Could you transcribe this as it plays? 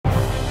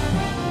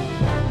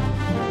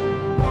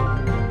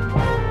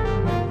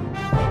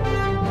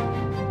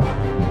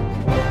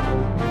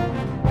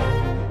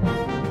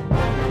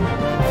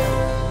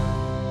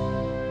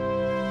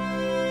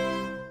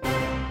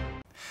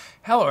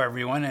Hello,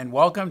 everyone, and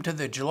welcome to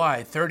the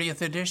July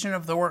 30th edition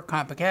of the Work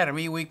Comp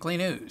Academy Weekly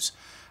News.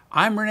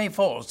 I'm Renee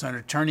Foles, an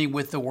attorney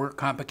with the Work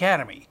Comp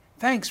Academy.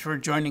 Thanks for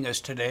joining us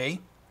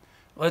today.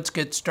 Let's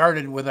get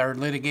started with our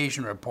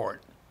litigation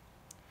report.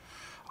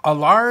 A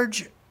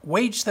large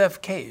wage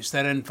theft case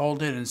that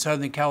unfolded in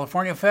Southern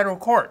California federal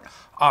court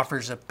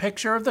offers a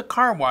picture of the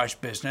car wash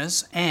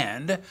business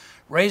and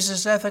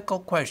raises ethical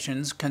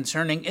questions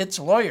concerning its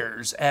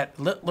lawyers at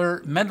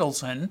Littler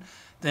Mendelsohn,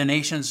 the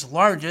nation's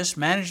largest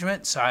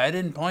management-side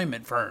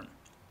employment firm.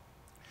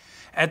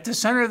 At the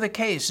center of the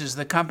case is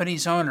the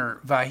company's owner,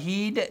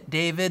 Vahid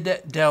David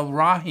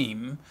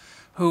Delrahim,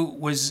 who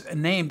was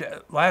named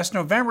last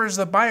November as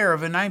the buyer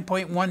of a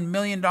 $9.1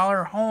 million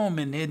home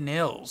in Hidden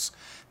Hills,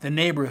 the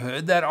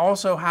neighborhood that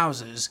also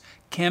houses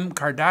Kim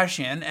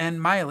Kardashian and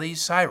Miley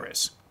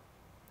Cyrus.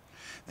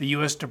 The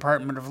U.S.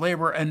 Department of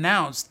Labor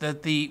announced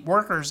that the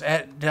workers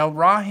at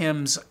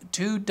Delrahim's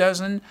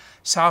 24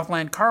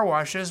 Southland car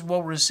washes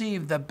will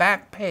receive the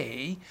back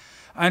pay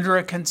under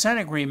a consent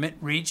agreement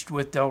reached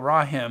with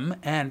Delrahim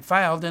and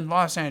filed in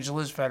Los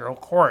Angeles federal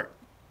court.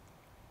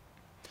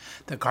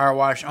 The car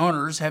wash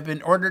owners have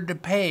been ordered to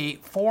pay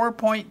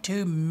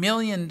 $4.2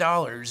 million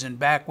in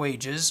back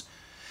wages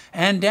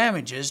and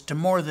damages to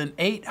more than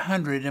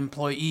 800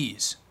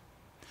 employees.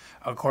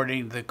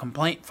 According to the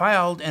complaint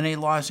filed in a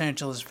Los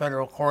Angeles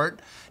federal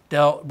court,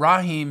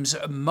 Delrahim's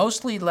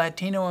mostly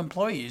Latino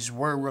employees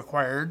were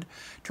required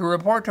to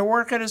report to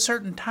work at a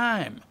certain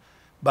time,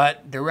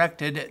 but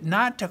directed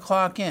not to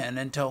clock in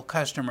until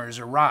customers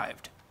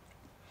arrived.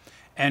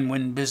 And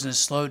when business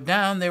slowed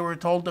down, they were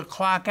told to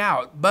clock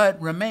out, but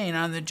remain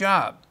on the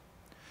job.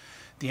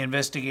 The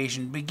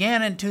investigation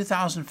began in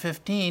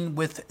 2015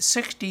 with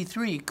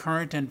 63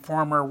 current and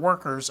former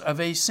workers of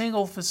a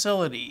single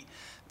facility,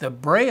 the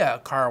Brea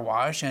Car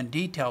Wash and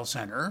Detail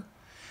Center,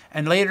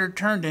 and later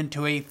turned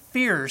into a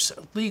fierce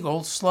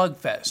legal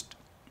slugfest.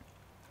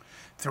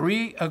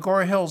 3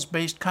 Agora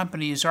Hills-based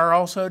companies are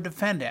also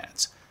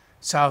defendants: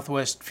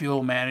 Southwest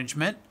Fuel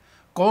Management,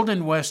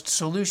 Golden West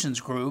Solutions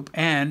Group,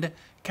 and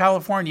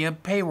California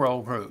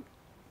Payroll Group.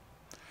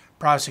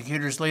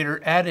 Prosecutors later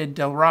added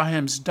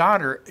Delrahim's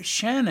daughter,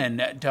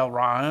 Shannon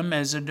Delrahim,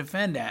 as a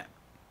defendant.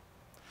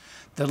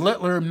 The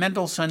Littler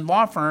Mendelsohn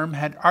law firm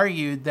had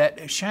argued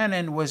that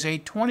Shannon was a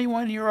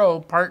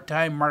 21-year-old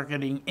part-time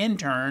marketing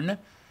intern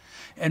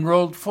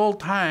enrolled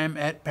full-time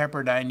at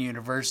Pepperdine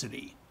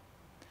University.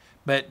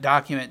 But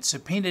documents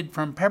subpoenaed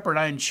from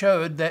Pepperdine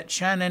showed that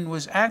Shannon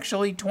was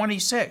actually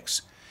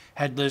 26,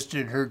 had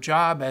listed her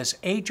job as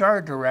HR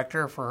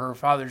director for her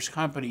father's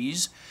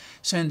companies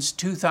since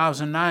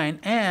 2009,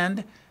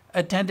 and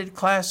attended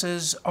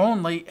classes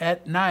only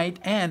at night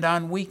and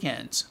on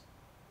weekends.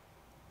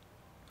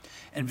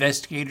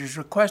 Investigators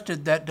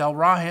requested that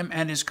Delrahim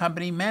and his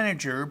company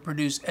manager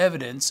produce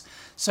evidence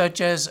such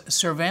as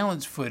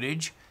surveillance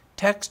footage,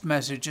 text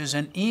messages,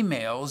 and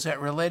emails that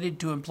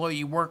related to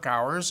employee work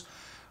hours,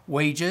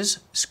 wages,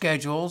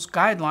 schedules,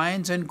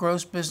 guidelines, and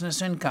gross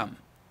business income.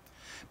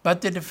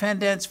 But the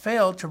defendants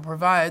failed to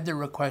provide the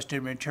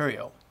requested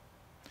material.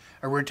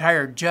 A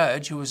retired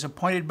judge who was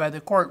appointed by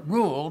the court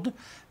ruled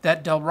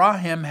that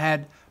Delrahim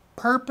had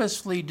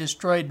purposefully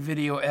destroyed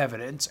video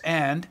evidence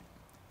and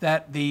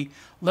that the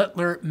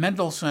Littler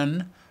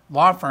Mendelsohn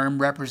law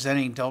firm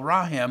representing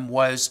Delrahim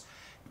was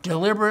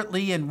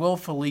deliberately and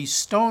willfully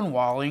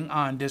stonewalling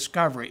on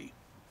discovery.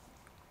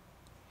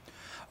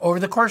 Over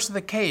the course of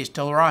the case,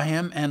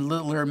 Delrahim and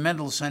Littler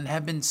Mendelsohn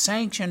have been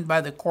sanctioned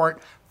by the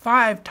court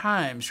 5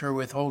 times for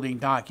withholding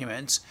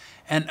documents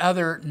and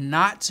other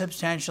not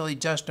substantially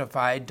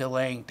justified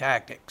delaying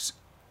tactics.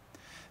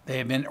 They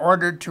have been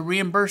ordered to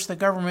reimburse the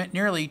government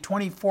nearly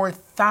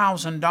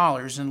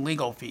 $24,000 in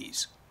legal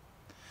fees.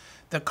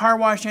 The car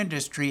wash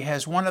industry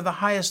has one of the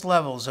highest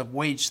levels of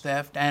wage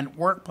theft and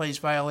workplace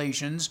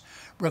violations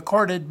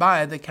recorded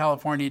by the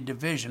California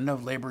Division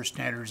of Labor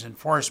Standards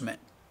Enforcement.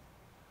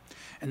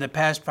 In the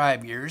past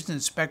 5 years,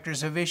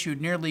 inspectors have issued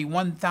nearly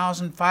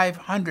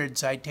 1,500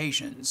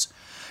 citations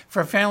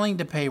for failing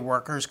to pay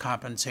workers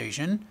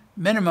compensation,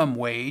 minimum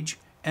wage,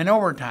 and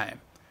overtime,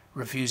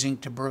 refusing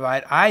to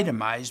provide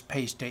itemized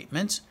pay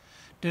statements,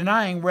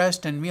 denying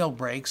rest and meal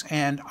breaks,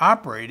 and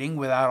operating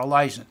without a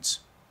license.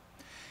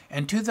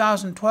 In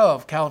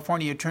 2012,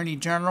 California Attorney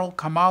General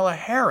Kamala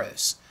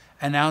Harris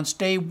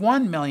announced a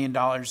 $1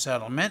 million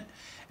settlement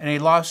in a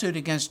lawsuit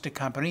against a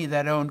company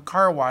that owned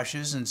car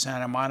washes in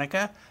Santa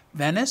Monica,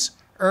 Venice,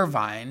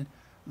 Irvine,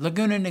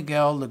 Laguna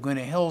Niguel,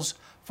 Laguna Hills,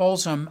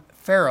 Folsom,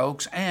 Fair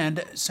Oaks,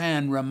 and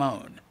San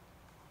Ramon.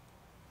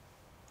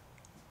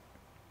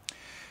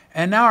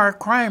 And now our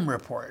crime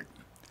report.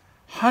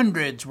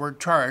 Hundreds were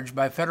charged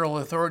by federal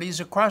authorities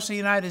across the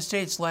United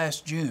States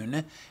last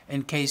June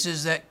in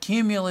cases that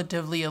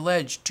cumulatively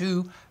alleged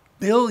 $2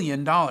 billion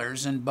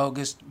in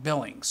bogus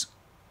billings.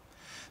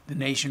 The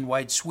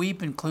nationwide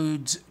sweep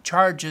includes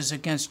charges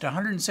against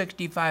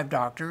 165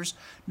 doctors,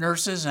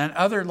 nurses, and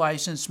other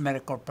licensed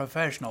medical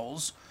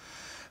professionals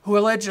who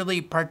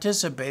allegedly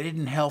participated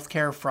in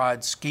healthcare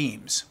fraud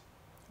schemes.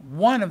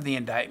 One of the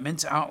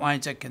indictments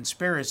outlines a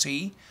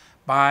conspiracy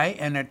by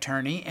an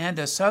attorney and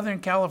a Southern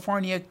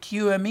California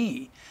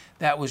QME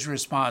that was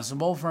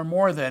responsible for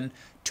more than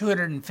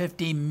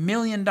 $250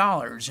 million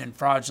in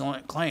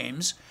fraudulent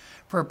claims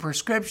for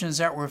prescriptions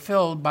that were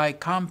filled by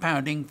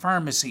compounding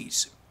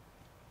pharmacies.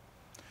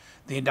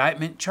 The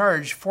indictment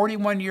charged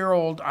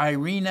 41-year-old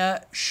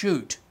Irina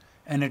Shute,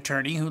 an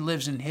attorney who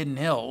lives in Hidden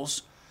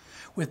Hills,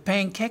 with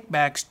paying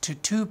kickbacks to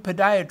two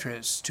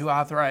podiatrists to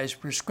authorize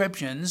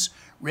prescriptions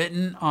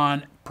written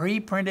on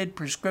pre-printed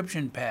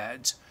prescription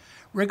pads,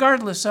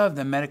 regardless of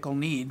the medical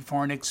need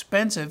for an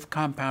expensive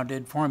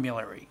compounded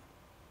formulary.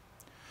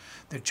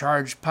 The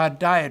charged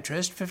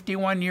podiatrist,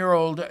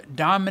 51-year-old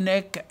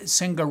Dominic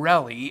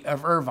Cingarelli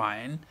of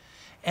Irvine,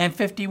 and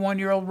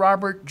 51-year-old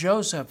Robert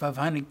Joseph of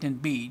Huntington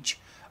Beach,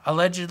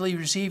 allegedly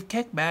received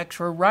kickbacks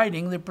for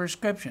writing the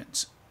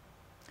prescriptions.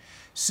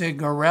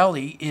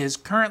 Cingarelli is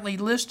currently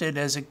listed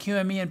as a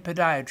QME in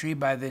podiatry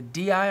by the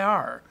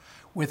DIR,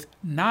 with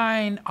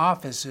 9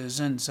 offices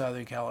in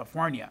Southern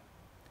California.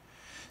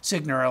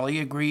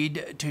 Cingarelli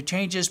agreed to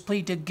change his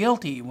plea to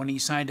guilty when he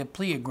signed a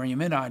plea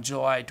agreement on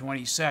July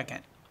 22nd.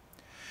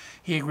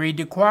 He agreed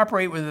to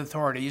cooperate with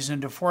authorities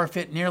and to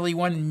forfeit nearly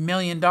 $1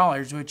 million,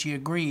 which he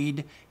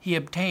agreed he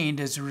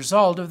obtained as a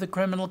result of the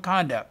criminal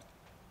conduct.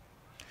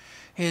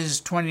 His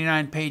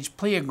 29-page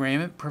plea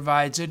agreement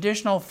provides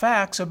additional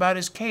facts about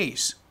his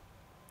case.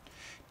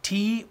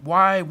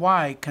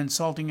 TYY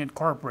Consulting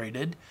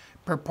Incorporated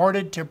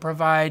purported to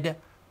provide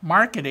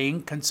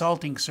marketing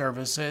consulting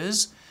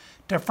services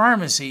to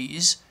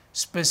pharmacies,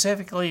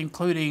 specifically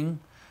including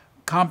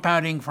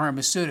Compounding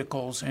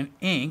Pharmaceuticals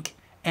Inc.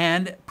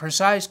 and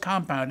Precise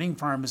Compounding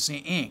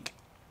Pharmacy Inc.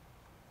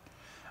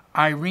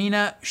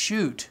 Irina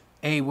Shute,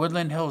 a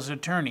Woodland Hills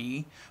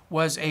attorney,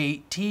 was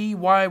a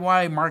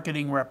TYY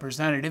marketing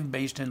representative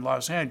based in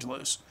Los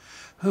Angeles,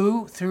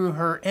 who, through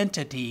her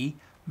entity,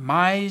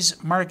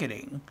 Mize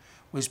Marketing,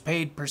 was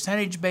paid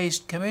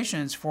percentage-based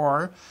commissions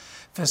for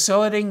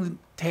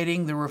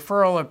facilitating the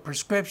referral of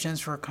prescriptions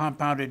for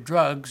compounded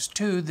drugs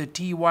to the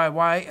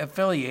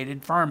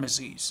TYY-affiliated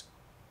pharmacies.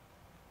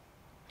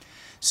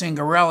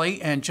 Cingarelli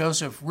and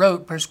Joseph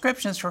wrote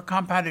prescriptions for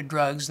compounded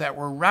drugs that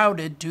were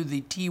routed to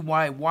the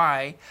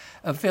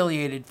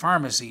TYY-affiliated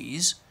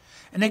pharmacies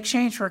in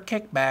exchange for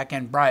kickback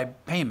and bribe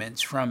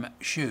payments from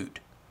Shute.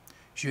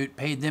 Shute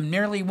paid them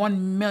nearly $1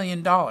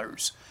 million,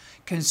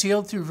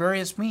 concealed through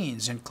various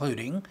means,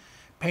 including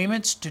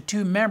payments to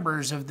 2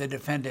 members of the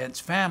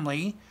defendant's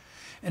family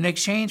in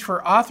exchange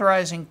for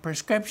authorizing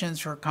prescriptions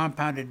for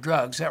compounded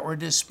drugs that were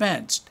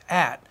dispensed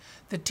at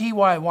the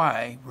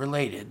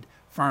TYY-related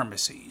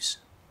pharmacies.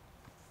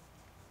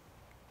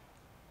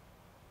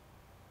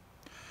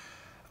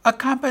 A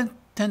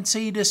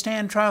competency to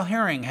stand trial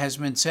hearing has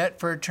been set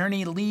for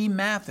attorney Lee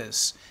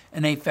Mathis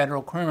in a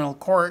federal criminal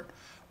court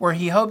where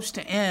he hopes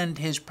to end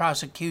his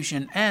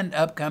prosecution and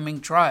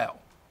upcoming trial.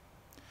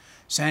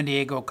 San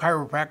Diego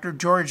chiropractor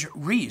George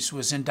Reese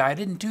was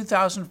indicted in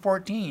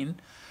 2014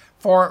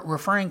 for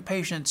referring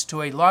patients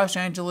to a Los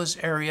Angeles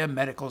area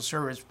medical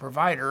service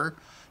provider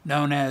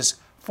known as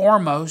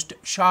Foremost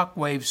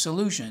Shockwave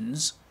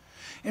Solutions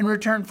in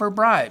return for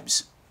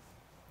bribes.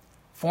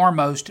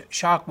 Foremost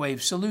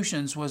Shockwave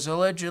Solutions was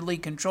allegedly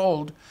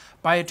controlled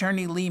by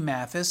attorney Lee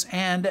Mathis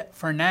and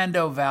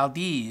Fernando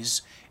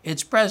Valdez,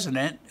 its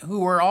president, who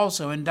were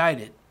also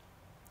indicted.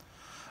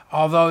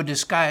 Although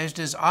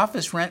disguised as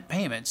office rent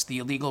payments, the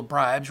illegal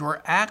bribes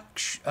were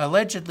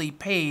allegedly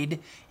paid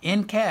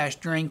in cash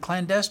during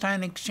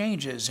clandestine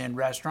exchanges in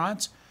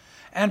restaurants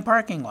and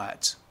parking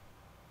lots.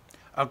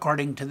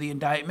 According to the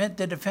indictment,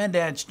 the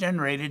defendants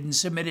generated and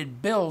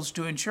submitted bills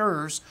to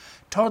insurers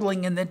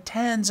totaling in the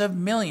tens of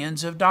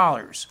millions of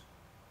dollars.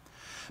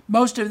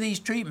 Most of these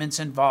treatments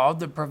involved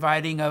the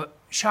providing of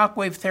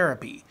shockwave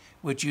therapy,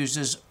 which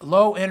uses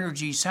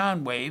low-energy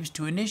sound waves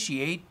to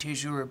initiate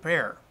tissue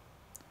repair.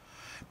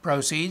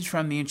 Proceeds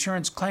from the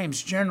insurance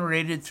claims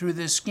generated through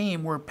this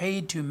scheme were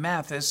paid to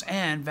Mathis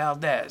and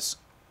Valdez.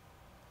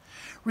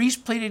 Reese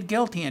pleaded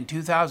guilty in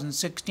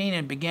 2016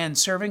 and began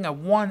serving a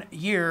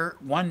 1-year,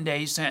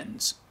 1-day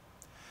sentence.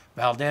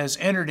 Valdez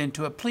entered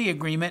into a plea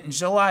agreement in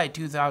July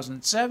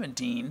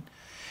 2017,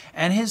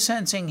 and his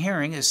sentencing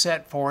hearing is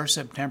set for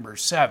September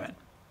 7.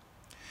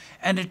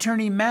 And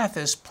attorney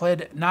Mathis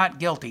pled not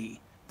guilty.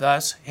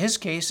 Thus, his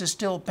case is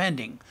still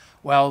pending,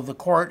 while the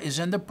court is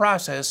in the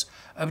process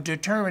of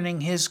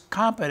determining his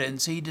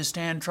competency to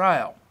stand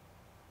trial.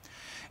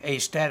 A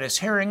status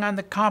hearing on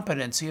the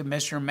competency of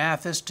Mr.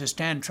 Mathis to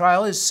stand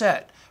trial is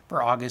set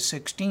for August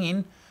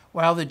 16,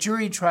 while the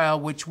jury trial,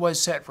 which was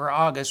set for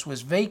August,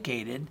 was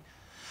vacated,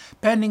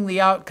 pending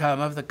the outcome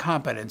of the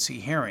competency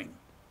hearing.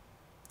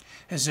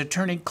 His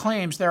attorney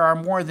claims there are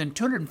more than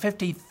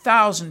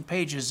 250,000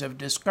 pages of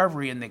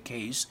discovery in the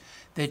case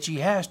that she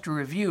has to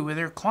review with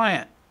her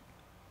client.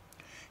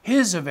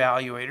 His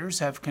evaluators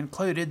have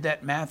concluded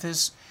that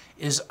Mathis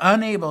is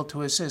unable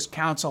to assist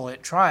counsel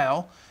at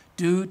trial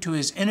due to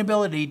his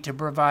inability to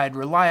provide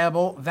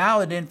reliable,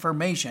 valid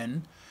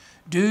information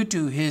due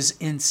to his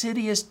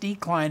insidious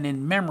decline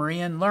in memory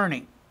and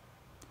learning.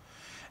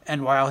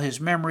 And while his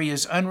memory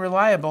is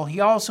unreliable, he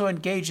also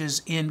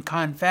engages in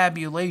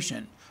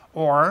confabulation,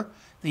 or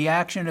the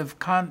action of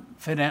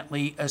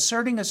confidently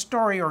asserting a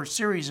story or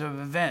series of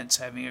events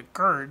having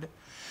occurred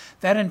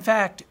that in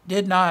fact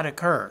did not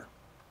occur.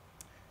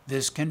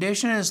 This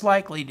condition is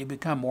likely to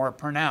become more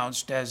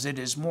pronounced as it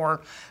is more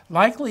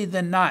likely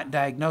than not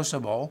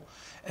diagnosable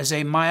as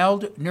a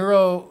mild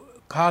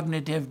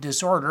neurocognitive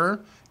disorder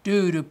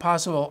due to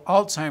possible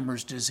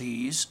Alzheimer's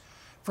disease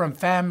from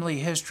family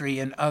history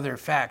and other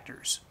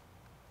factors.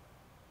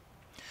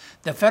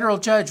 The federal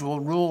judge will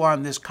rule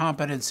on this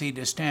competency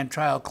to stand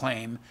trial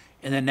claim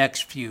in the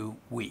next few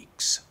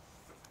weeks.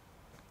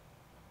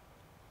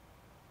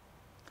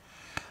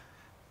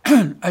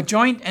 A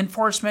joint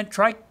enforcement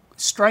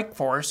strike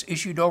force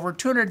issued over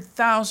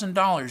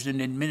 $200,000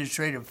 in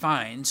administrative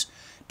fines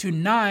to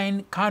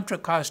 9 Contra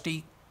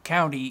Costa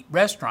County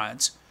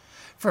restaurants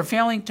for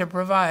failing to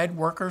provide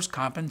workers'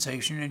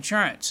 compensation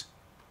insurance.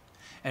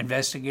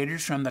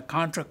 Investigators from the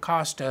Contra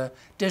Costa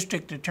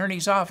District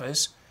Attorney's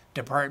Office,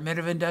 Department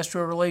of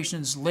Industrial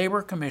Relations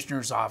Labor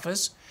Commissioner's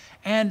Office,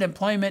 and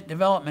Employment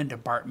Development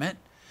Department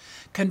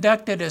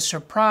conducted a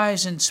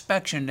surprise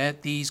inspection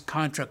at these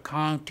Contra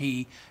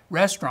County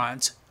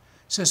restaurants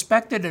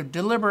suspected of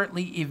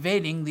deliberately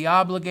evading the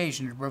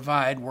obligation to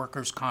provide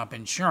workers' comp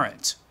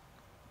insurance.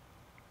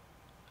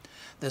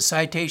 The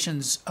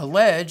citations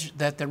allege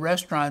that the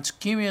restaurants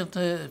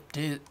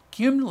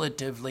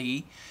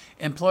cumulatively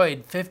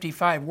employed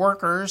 55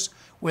 workers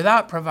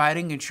without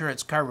providing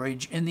insurance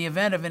coverage in the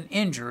event of an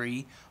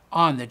injury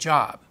on the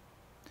job.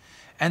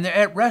 And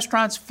the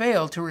restaurants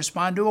failed to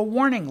respond to a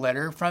warning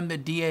letter from the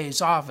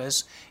DA's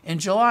office in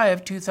July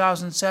of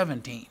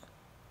 2017.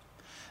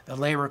 The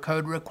Labor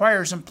Code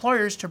requires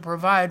employers to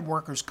provide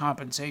workers'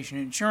 compensation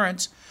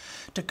insurance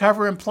to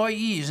cover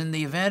employees in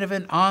the event of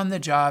an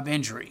on-the-job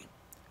injury.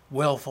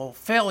 Willful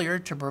failure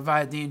to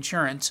provide the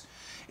insurance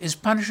is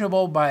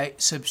punishable by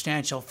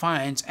substantial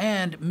fines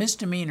and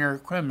misdemeanor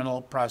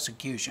criminal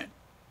prosecution.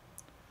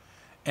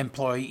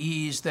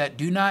 Employees that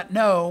do not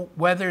know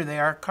whether they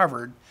are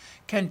covered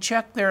can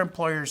check their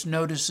employer's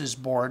notices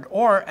board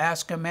or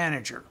ask a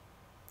manager.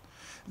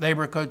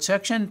 Labor Code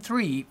Section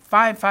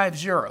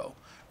 3550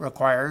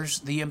 requires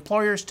the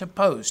employers to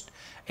post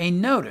a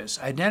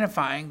notice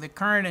identifying the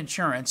current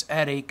insurance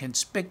at a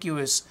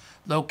conspicuous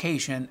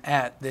location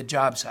at the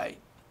job site.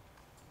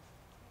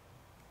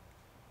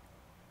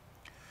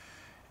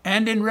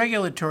 And in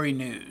regulatory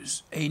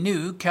news, a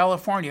new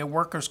California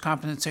Workers'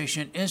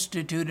 Compensation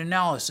Institute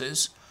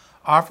analysis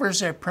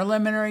offers a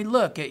preliminary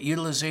look at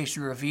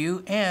utilization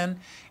review and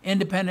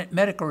independent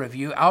medical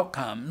review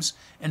outcomes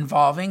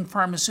involving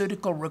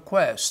pharmaceutical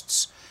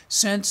requests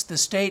since the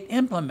state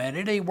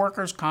implemented a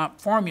workers' comp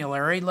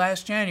formulary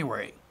last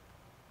January.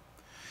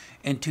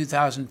 In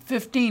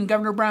 2015,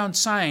 Governor Brown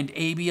signed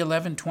AB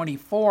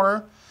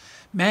 1124,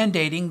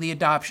 mandating the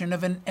adoption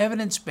of an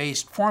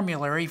evidence-based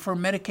formulary for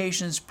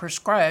medications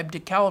prescribed to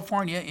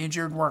California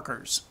injured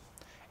workers,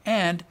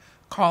 and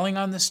calling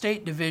on the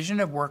State Division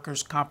of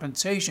Workers'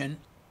 Compensation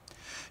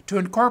to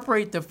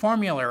incorporate the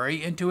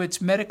formulary into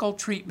its medical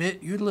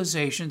treatment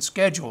utilization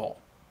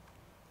schedule.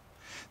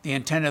 The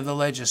intent of the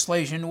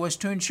legislation was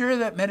to ensure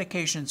that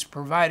medications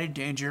provided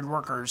to injured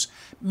workers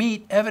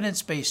meet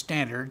evidence-based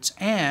standards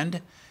and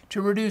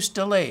to reduce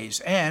delays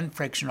and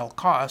frictional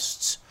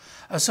costs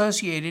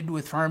associated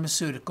with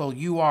pharmaceutical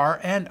UR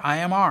and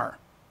IMR.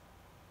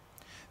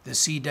 The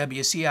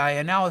CWCI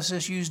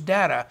analysis used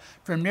data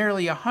from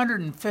nearly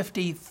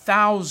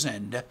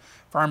 150,000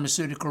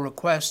 pharmaceutical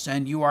requests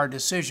and UR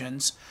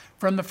decisions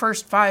from the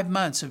first 5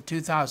 months of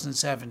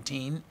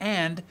 2017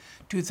 and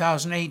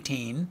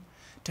 2018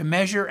 to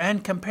measure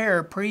and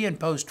compare pre- and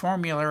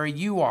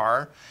post-formulary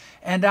UR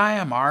and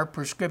IMR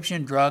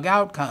prescription drug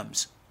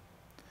outcomes.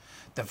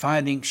 The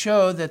findings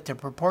show that the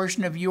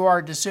proportion of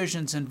UR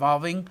decisions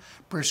involving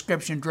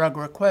prescription drug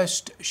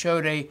requests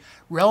showed a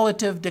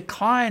relative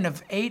decline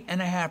of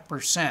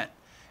 8.5%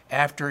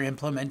 after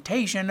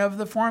implementation of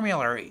the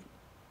formulary.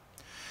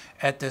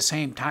 At the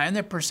same time,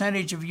 the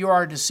percentage of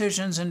UR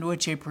decisions in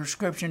which a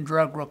prescription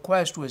drug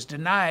request was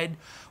denied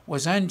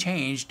was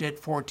unchanged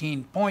at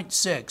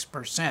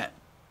 14.6%.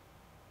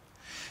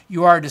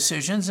 UR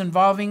decisions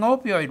involving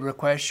opioid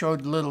requests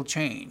showed little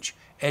change,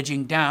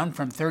 edging down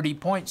from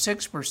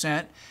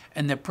 30.6%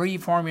 in the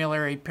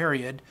pre-formulary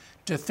period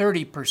to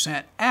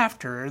 30%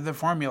 after the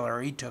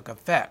formulary took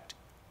effect.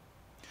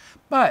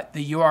 But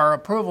the UR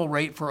approval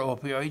rate for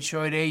opioids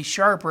showed a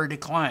sharper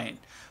decline,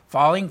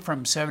 falling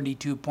from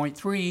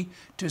 72.3%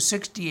 to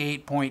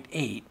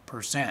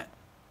 68.8%.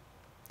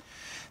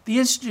 The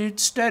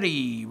Institute's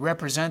study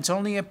represents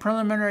only a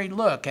preliminary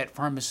look at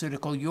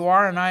pharmaceutical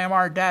UR and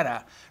IMR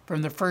data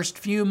from the first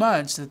few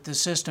months that the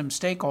system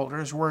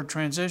stakeholders were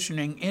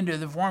transitioning into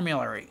the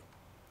formulary.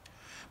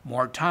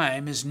 More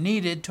time is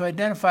needed to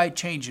identify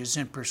changes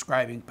in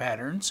prescribing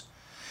patterns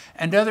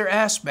and other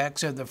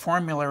aspects of the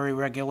formulary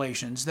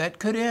regulations that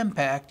could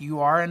impact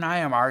UR and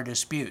IMR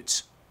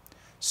disputes.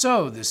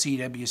 So the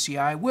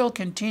CWCI will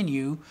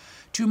continue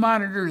to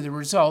monitor the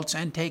results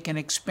and take an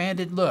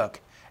expanded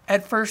look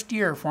at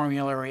first-year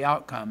formulary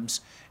outcomes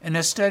in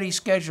a study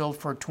scheduled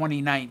for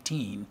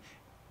 2019.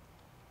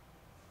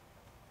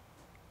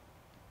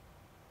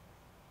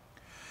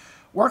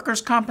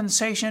 Workers'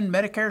 compensation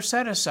Medicare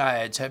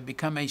set-asides have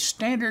become a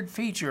standard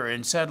feature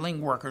in settling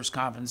workers'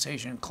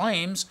 compensation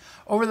claims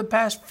over the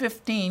past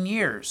 15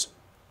 years.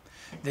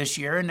 This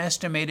year, an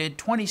estimated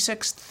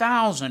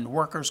 26,000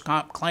 workers'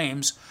 comp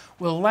claims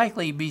will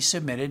likely be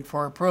submitted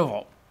for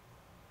approval.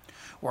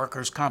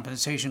 Workers'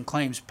 compensation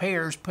claims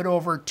payers put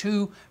over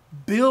 $2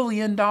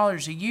 billion a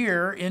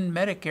year in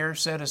Medicare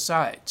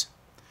set-asides.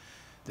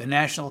 The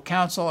National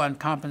Council on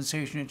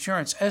Compensation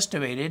Insurance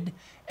estimated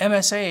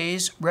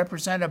MSAs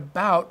represent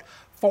about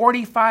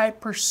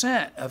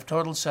 45% of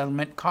total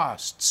settlement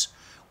costs,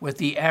 with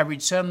the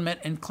average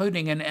settlement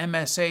including an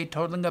MSA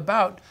totaling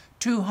about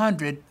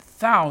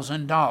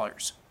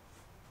 $200,000.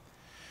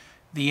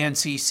 The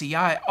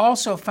NCCI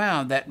also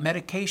found that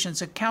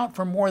medications account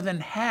for more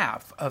than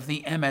half of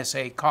the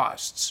MSA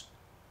costs.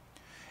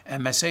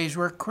 MSAs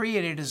were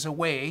created as a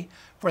way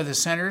for the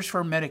Centers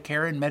for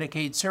Medicare and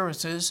Medicaid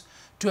Services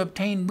to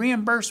obtain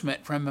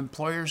reimbursement from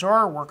employers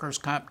or workers'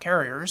 comp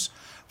carriers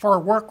for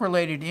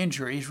work-related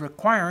injuries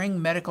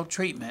requiring medical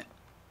treatment.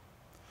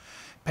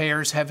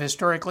 Payers have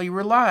historically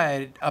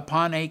relied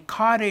upon a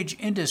cottage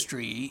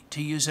industry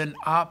to use an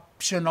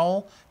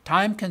optional,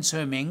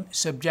 time-consuming,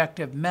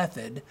 subjective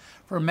method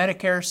for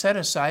Medicare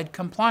set-aside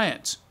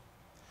compliance.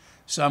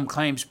 Some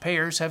claims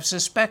payers have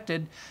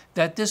suspected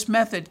that this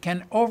method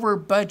can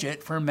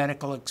over-budget for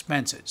medical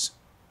expenses.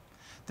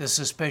 The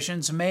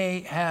suspicions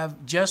may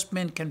have just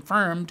been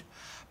confirmed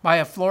by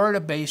a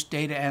Florida-based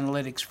data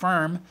analytics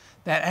firm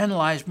that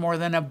analyzed more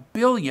than 1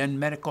 billion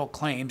medical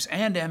claims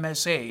and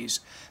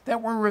MSAs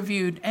that were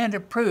reviewed and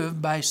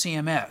approved by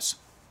CMS.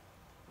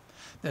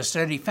 The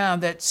study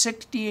found that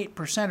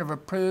 68% of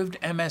approved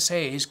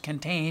MSAs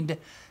contained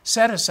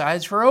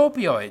set-asides for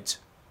opioids.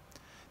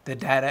 The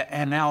data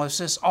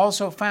analysis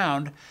also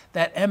found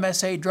that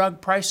MSA drug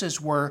prices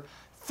were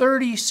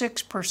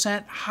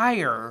 36%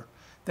 higher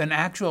than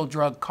actual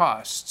drug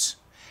costs,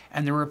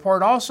 and the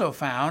report also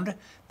found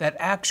that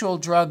actual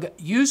drug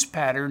use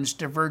patterns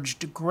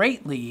diverged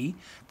greatly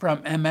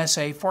from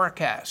MSA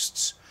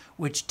forecasts,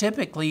 which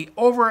typically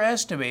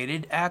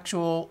overestimated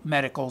actual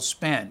medical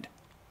spend.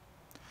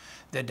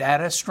 The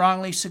data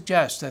strongly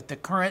suggests that the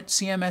current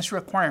CMS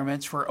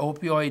requirements for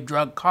opioid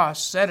drug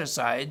cost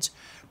set-asides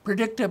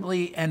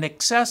predictably and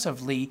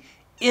excessively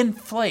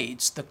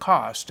inflates the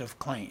cost of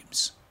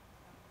claims.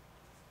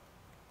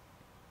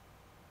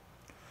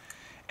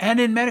 And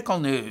in medical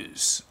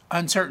news,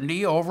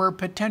 uncertainty over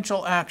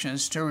potential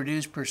actions to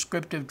reduce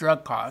prescriptive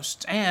drug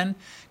costs and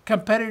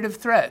competitive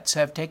threats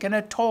have taken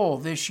a toll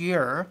this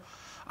year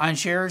on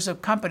shares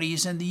of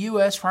companies in the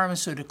U.S.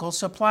 pharmaceutical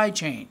supply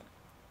chain.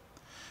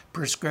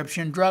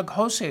 Prescription drug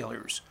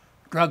wholesalers,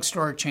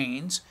 drugstore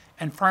chains,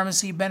 and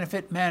pharmacy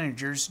benefit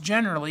managers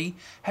generally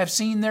have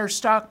seen their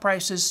stock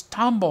prices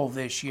tumble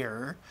this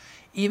year,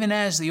 even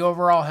as the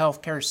overall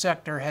healthcare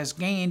sector has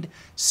gained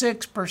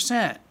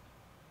 6%.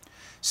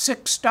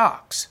 6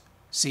 stocks,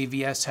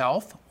 CVS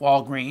Health,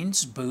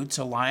 Walgreens, Boots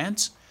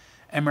Alliance,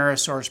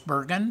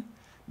 AmerisourceBergen,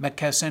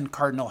 McKesson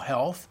Cardinal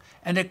Health,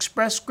 and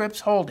Express Scripts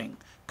Holding,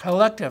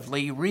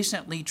 collectively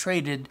recently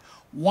traded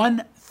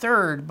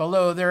 1/3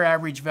 below their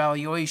average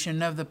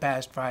valuation of the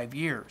past 5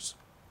 years.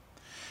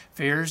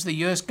 Fears the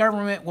U.S.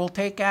 government will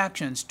take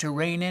actions to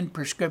rein in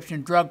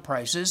prescription drug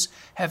prices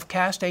have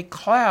cast a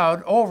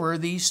cloud over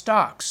these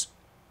stocks.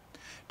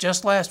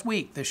 Just last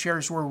week, the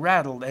shares were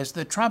rattled as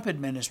the Trump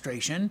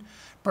administration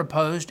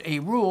proposed a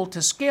rule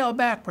to scale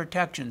back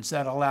protections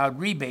that allowed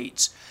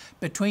rebates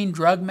between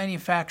drug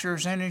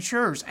manufacturers and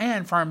insurers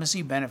and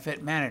pharmacy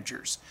benefit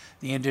managers,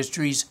 the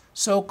industry's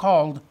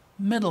so-called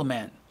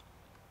middlemen.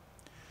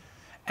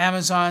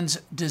 Amazon's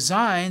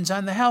designs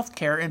on the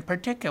healthcare, in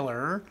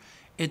particular,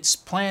 its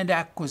planned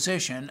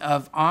acquisition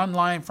of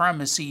online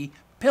pharmacy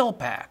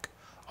PillPack,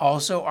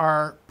 also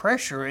are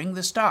pressuring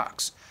the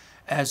stocks,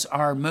 as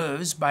are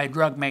moves by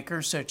drug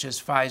makers such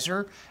as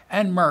Pfizer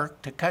and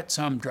Merck to cut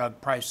some drug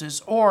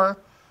prices or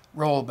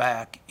roll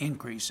back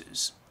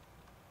increases.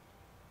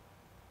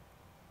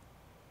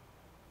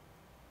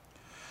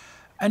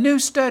 A new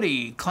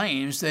study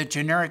claims that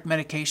generic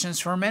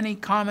medications for many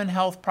common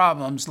health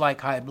problems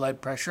like high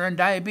blood pressure and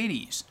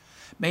diabetes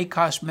may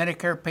cost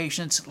Medicare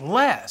patients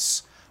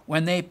less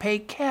when they pay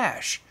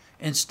cash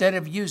instead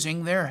of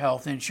using their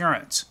health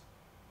insurance.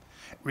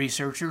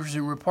 Researchers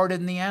who reported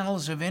in the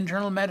Annals of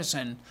Internal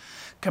Medicine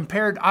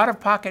compared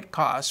out-of-pocket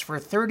costs for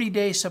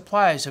 30-day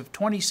supplies of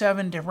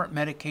 27 different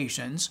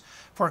medications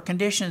for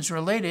conditions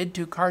related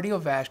to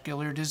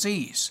cardiovascular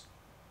disease.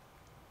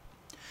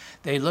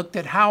 They looked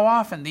at how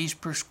often these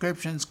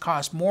prescriptions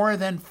cost more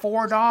than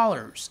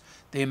 $4,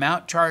 the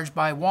amount charged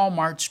by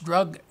Walmart's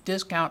drug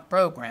discount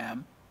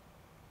program,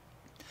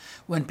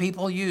 when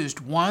people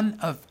used one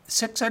of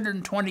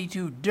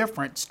 622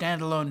 different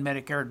standalone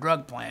Medicare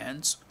drug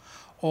plans,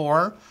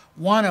 or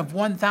one of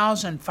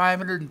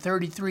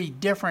 1,533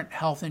 different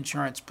health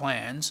insurance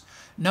plans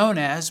known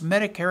as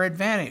Medicare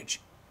Advantage.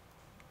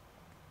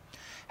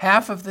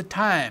 Half of the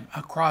time,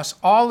 across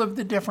all of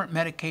the different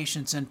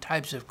medications and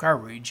types of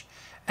coverage,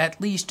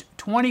 at least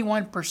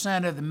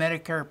 21% of the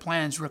Medicare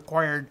plans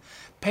required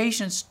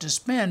patients to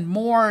spend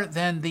more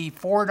than the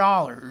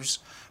 $4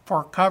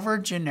 for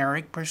covered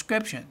generic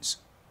prescriptions.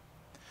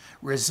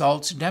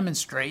 Results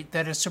demonstrate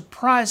that a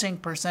surprising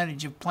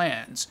percentage of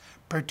plans,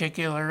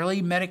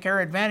 particularly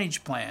Medicare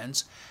Advantage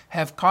plans,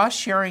 have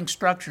cost-sharing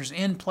structures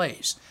in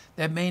place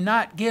that may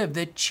not give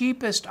the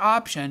cheapest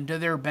option to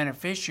their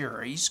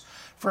beneficiaries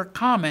for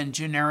common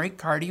generic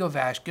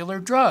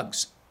cardiovascular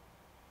drugs.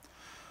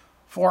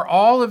 For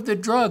all of the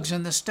drugs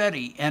in the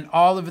study and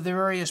all of the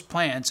various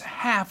plans,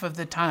 half of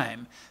the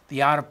time,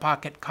 the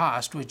out-of-pocket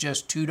cost was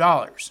just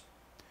 $2.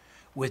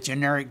 With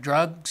generic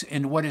drugs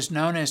in what is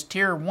known as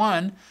Tier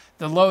 1,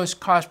 the lowest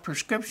cost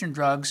prescription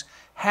drugs,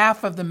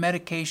 half of the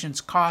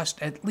medications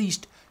cost at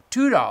least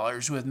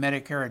 $2 with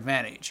Medicare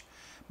Advantage.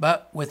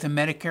 But with the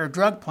Medicare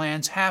drug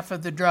plans, half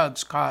of the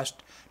drugs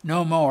cost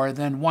no more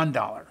than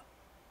 $1.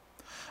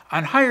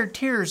 On higher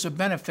tiers of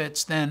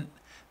benefits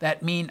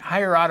that mean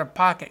higher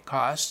out-of-pocket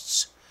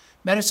costs,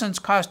 medicines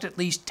cost at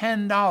least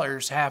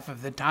 $10 half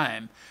of the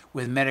time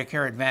with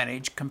Medicare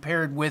Advantage,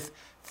 compared with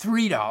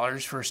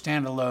 $3 for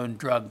standalone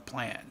drug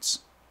plans.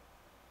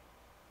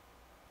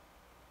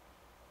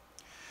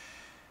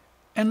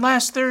 And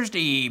last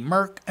Thursday,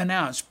 Merck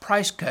announced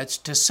price cuts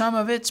to some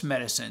of its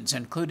medicines,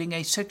 including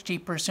a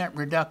 60%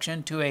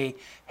 reduction to a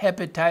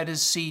hepatitis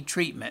C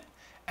treatment,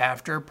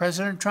 after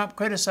President Trump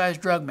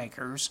criticized drug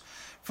makers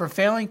for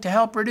failing to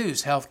help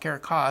reduce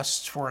healthcare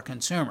costs for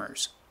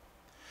consumers.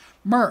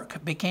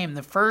 Merck became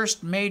the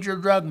first major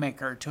drug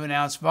maker to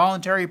announce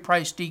voluntary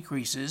price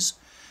decreases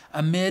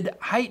amid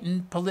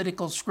heightened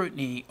political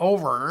scrutiny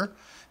over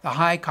the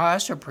high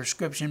cost of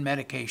prescription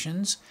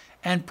medications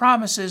and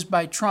promises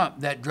by Trump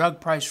that drug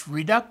price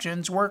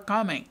reductions were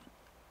coming.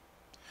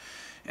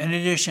 In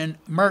addition,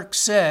 Merck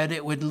said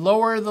it would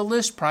lower the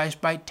list price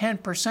by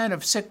 10%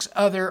 of 6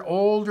 other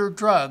older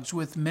drugs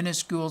with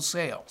minuscule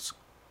sales.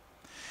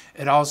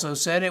 It also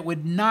said it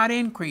would not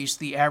increase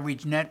the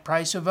average net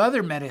price of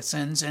other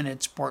medicines in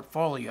its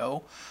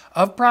portfolio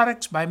of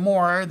products by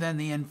more than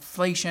the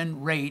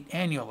inflation rate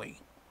annually.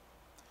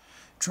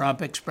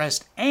 Trump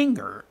expressed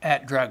anger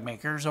at drug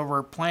makers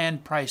over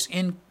planned price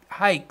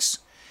hikes,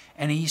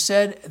 and he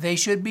said they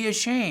should be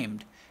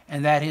ashamed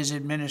and that his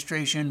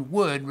administration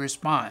would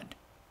respond.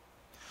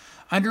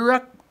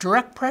 Under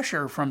direct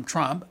pressure from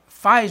Trump,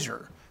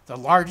 Pfizer, the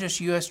largest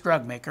U.S.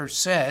 drug maker,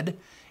 said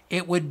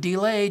it would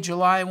delay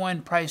July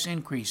 1 price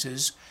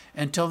increases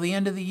until the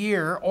end of the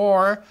year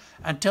or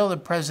until the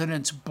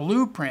president's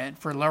blueprint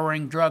for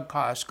lowering drug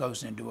costs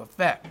goes into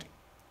effect.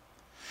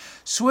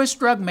 Swiss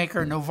drug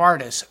maker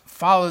Novartis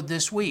followed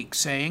this week,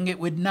 saying it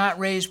would not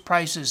raise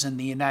prices in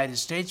the United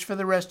States for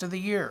the rest of the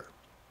year.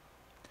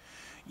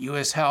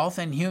 U.S. Health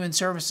and Human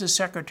Services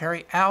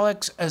Secretary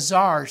Alex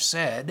Azar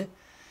said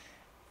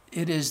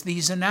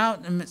these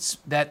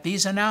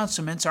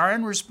announcements are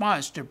in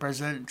response to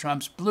President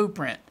Trump's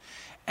blueprint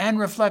and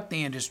reflect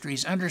the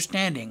industry's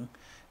understanding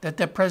that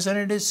the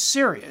president is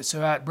serious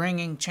about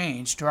bringing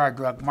change to our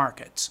drug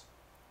markets.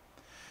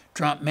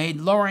 Trump made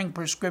lowering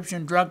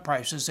prescription drug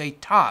prices a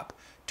top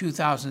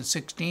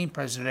 2016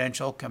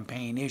 presidential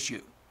campaign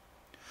issue.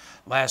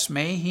 Last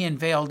May, he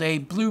unveiled a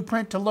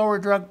blueprint to lower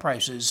drug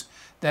prices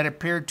that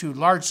appeared to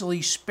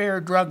largely spare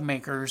drug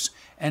makers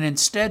and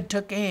instead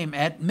took aim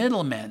at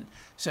middlemen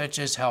such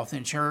as health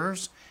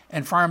insurers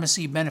and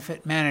pharmacy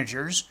benefit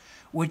managers,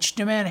 which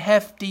demand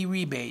hefty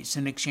rebates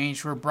in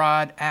exchange for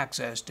broad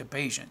access to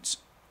patients.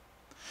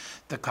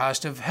 The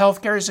cost of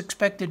health care is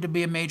expected to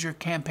be a major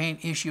campaign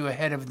issue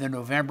ahead of the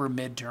November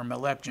midterm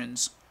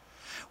elections,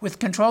 with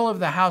control of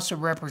the House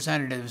of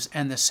Representatives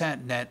and the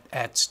Senate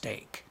at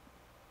stake.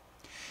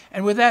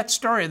 And with that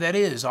story, that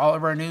is all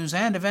of our news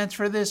and events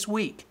for this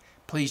week.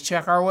 Please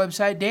check our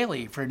website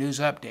daily for news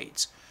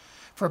updates,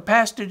 for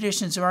past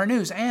editions of our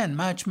news, and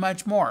much,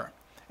 much more.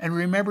 And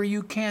remember,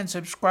 you can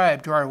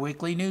subscribe to our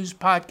weekly news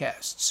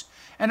podcasts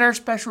and our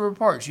special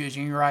reports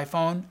using your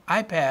iPhone,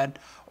 iPad,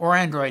 or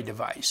Android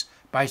device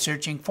by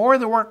searching for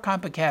the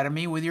WorkComp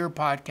Academy with your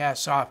podcast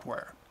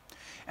software.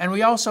 And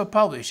we also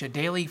publish a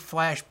daily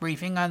flash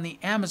briefing on the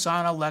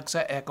Amazon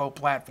Alexa Echo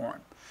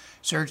platform.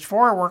 Search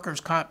for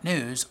Workers' Comp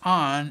News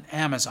on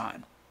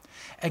Amazon.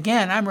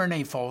 Again, I'm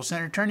Renee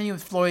Folsom, attorney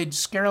with Floyd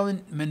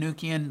Scarlett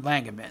Manukian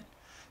Langevin.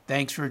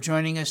 Thanks for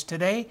joining us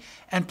today,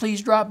 and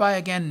please drop by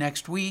again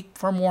next week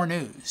for more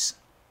news.